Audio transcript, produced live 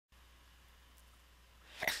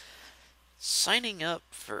Signing up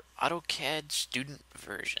for AutoCAD student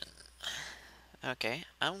version. Okay,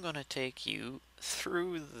 I'm going to take you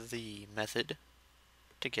through the method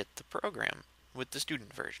to get the program with the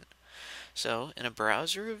student version. So, in a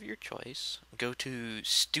browser of your choice, go to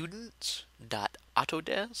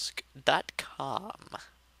students.autodesk.com.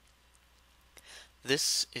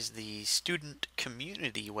 This is the student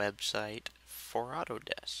community website for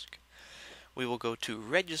Autodesk. We will go to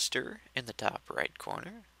register in the top right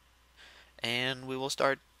corner, and we will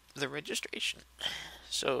start the registration.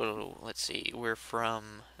 So let's see, we're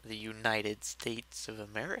from the United States of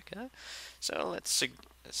America, so let's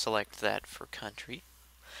select that for country.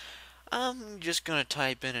 I'm just going to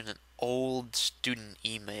type in an old student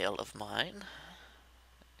email of mine,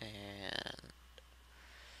 and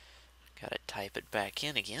gotta type it back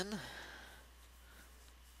in again.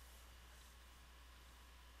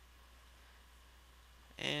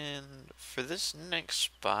 And for this next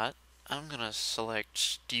spot, I'm going to select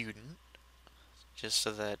student, just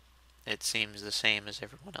so that it seems the same as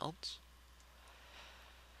everyone else.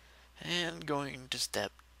 And going to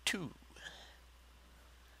step 2.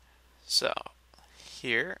 So,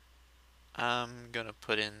 here, I'm going to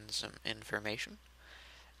put in some information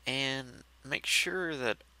and make sure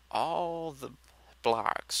that all the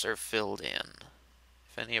blocks are filled in.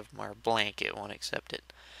 If any of them are blank, it won't accept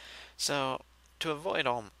it. So, to avoid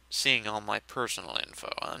seeing all my personal info,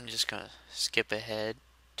 I'm just going to skip ahead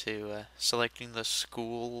to selecting the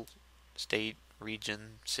school, state,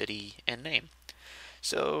 region, city, and name.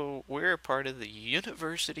 So we're a part of the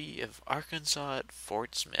University of Arkansas at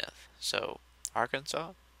Fort Smith. So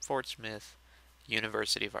Arkansas, Fort Smith,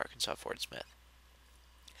 University of Arkansas, Fort Smith.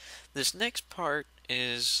 This next part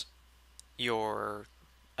is your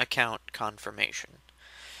account confirmation.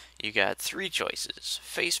 You got 3 choices.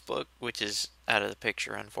 Facebook, which is out of the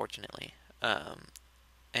picture unfortunately,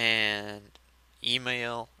 and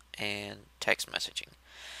email and text messaging.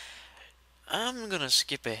 I'm going to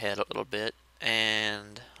skip ahead a little bit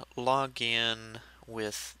and log in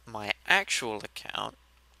with my actual account,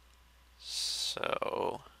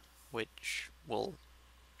 so which will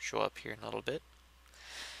show up here in a little bit.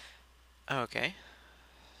 Okay,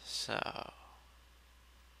 so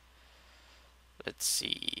let's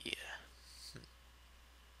see.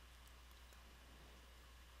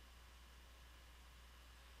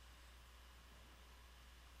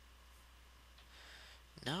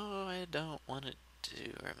 No, I don't want it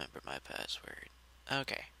to remember my password.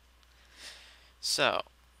 Okay, so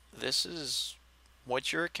this is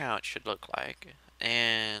what your account should look like,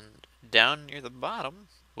 and down near the bottom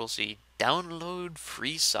we'll see download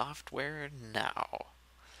free software now.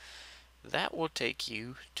 That will take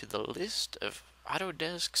you to the list of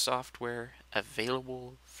Autodesk software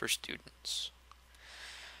available for students.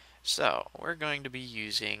 So we're going to be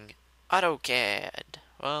using AutoCAD.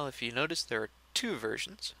 Well, if you notice, there are 2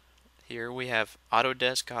 versions. Here we have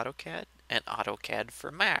Autodesk AutoCAD and AutoCAD for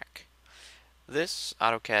Mac. This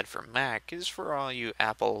AutoCAD for Mac is for all you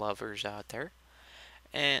Apple lovers out there.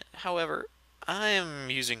 And however, I am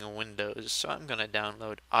using a Windows, so I'm going to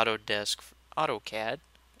download Autodesk AutoCAD,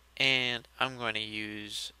 and I'm going to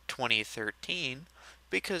use 2013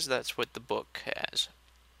 because that's what the book has.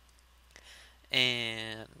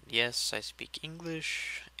 And yes, I speak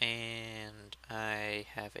English, and I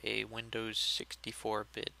have a Windows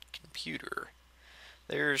 64-bit computer.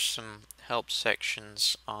 There's some help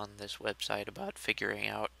sections on this website about figuring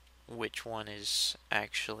out which one is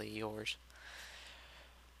actually yours.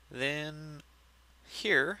 Then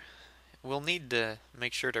here, we'll need to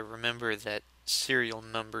make sure to remember that serial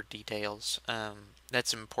number details.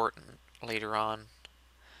 That's important later on.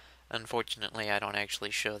 Unfortunately, I don't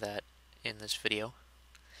actually show that in this video.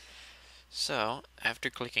 So,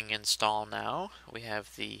 after clicking install now, we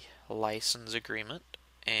have the license agreement,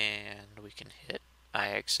 and we can hit I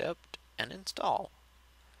accept and install.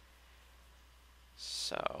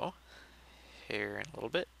 So, here in a little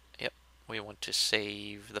bit, yep, we want to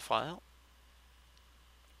save the file,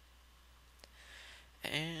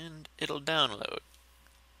 and it'll download.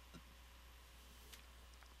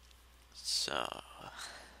 So,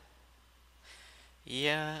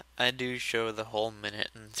 yeah, I do show the whole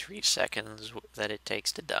minute and 3 seconds that it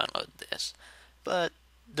takes to download this, but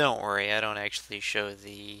don't worry, I don't actually show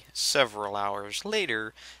the several hours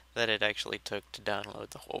later that it actually took to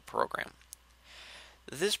download the whole program.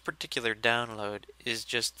 This particular download is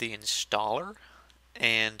just the installer,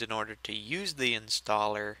 and in order to use the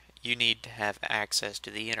installer, you need to have access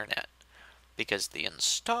to the internet, because the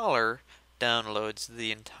installer downloads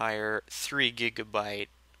the entire 3 gigabyte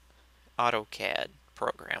AutoCAD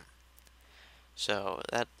program. So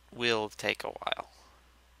that will take a while.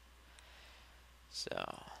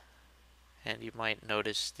 So, and you might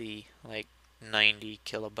notice the like 90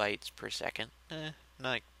 kilobytes per second.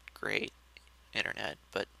 Not great internet,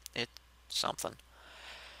 but it's something.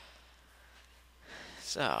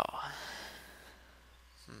 So,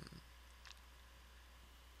 hmm.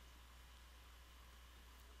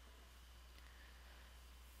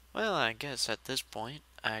 Well, I guess at this point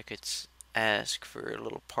I could ask for a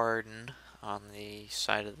little pardon on the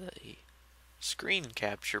side of the screen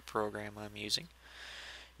capture program I'm using.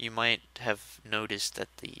 You might have noticed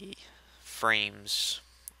that the frames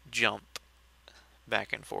jump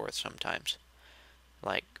back and forth sometimes,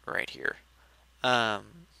 like right here.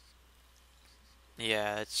 Um,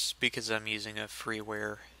 yeah, it's because I'm using a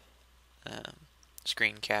freeware um,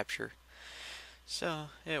 screen capture, so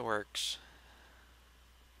it works.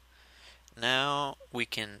 Now we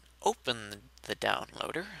can open the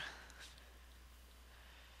downloader,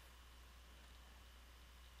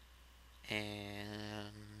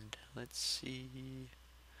 and let's see,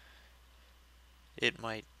 it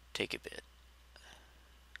might take a bit.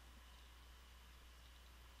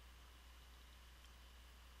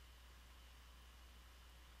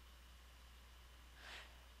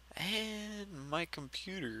 And my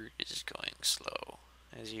computer is going slow,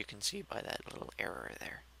 as you can see by that little error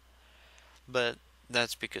there. But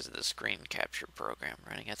that's because of the screen capture program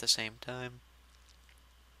running at the same time.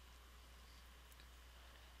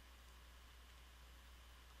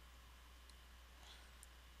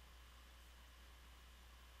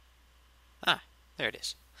 Ah, there it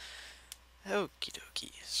is. Okie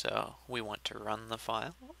dokie. So we want to run the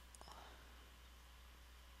file.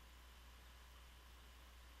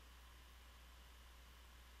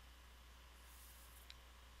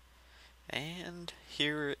 And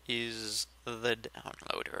here is the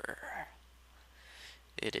downloader.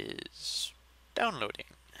 It is downloading.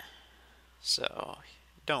 So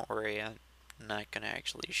don't worry, I'm not going to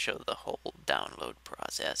actually show the whole download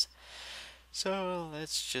process. So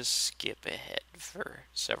let's just skip ahead for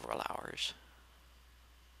several hours.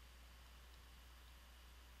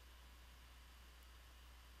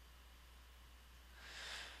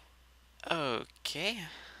 Okay,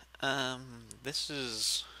 this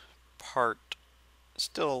is part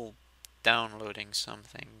still downloading some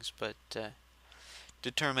things, but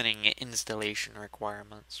determining installation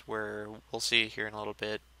requirements, where we'll see here in a little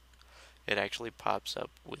bit, it actually pops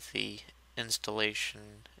up with the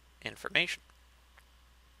installation information.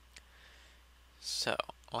 So,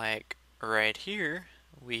 like right here,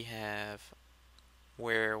 we have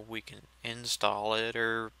where we can install it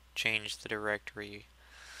or change the directory.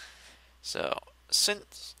 So,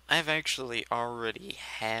 since I've actually already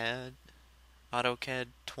had AutoCAD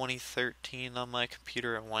 2013 on my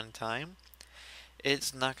computer at one time,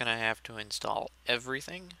 it's not going to have to install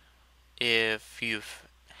everything. If you've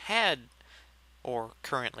had or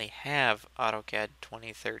currently have AutoCAD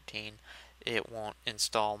 2013, it won't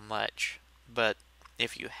install much. But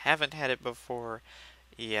if you haven't had it before,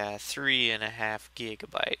 yeah, 3.5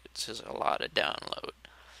 gigabytes is a lot of download.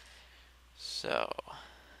 So,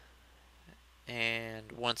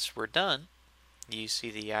 and once we're done, you see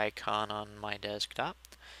the icon on my desktop.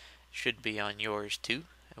 Should be on yours too.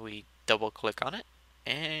 We double click on it,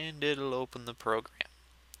 and it'll open the program.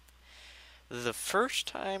 The first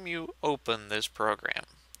time you open this program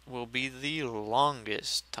will be the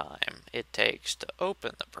longest time it takes to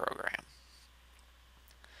open the program.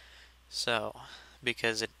 So,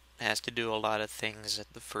 because it has to do a lot of things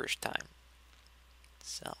at the first time.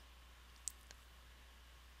 So,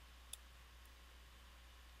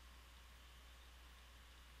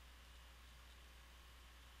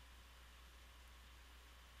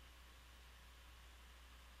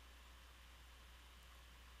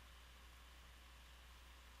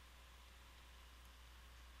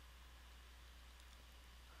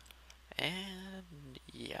 and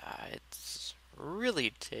yeah, it's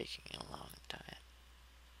really taking a long time.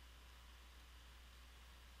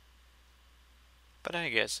 But I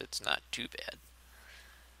guess it's not too bad.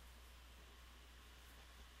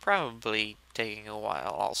 Probably taking a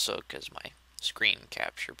while also because my screen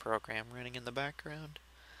capture program running in the background.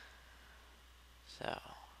 So,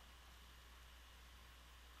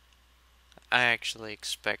 I actually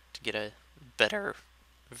expect to get a better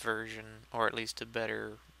version, or at least a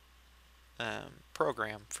better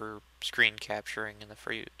program for screen capturing in the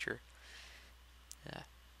future. Yeah.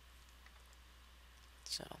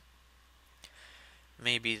 So,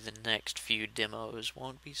 maybe the next few demos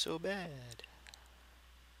won't be so bad.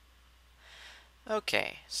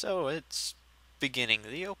 Okay, so it's beginning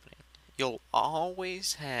the opening. You'll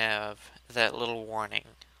always have that little warning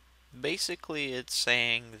Basically, it's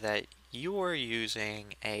saying that you are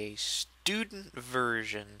using a student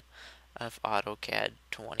version of AutoCAD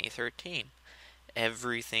 2013.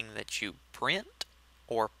 Everything that you print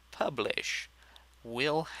or publish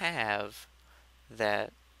will have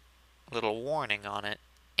that little warning on it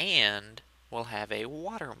and will have a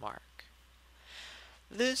watermark.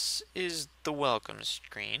 This is the welcome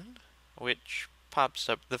screen, which pops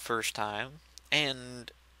up the first time,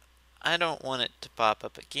 and I don't want it to pop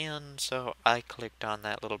up again, so I clicked on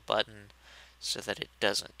that little button so that it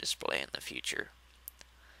doesn't display in the future.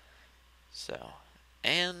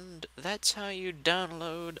 And that's how you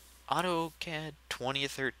download AutoCAD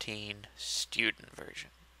 2013 student version.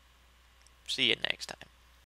 See you next time.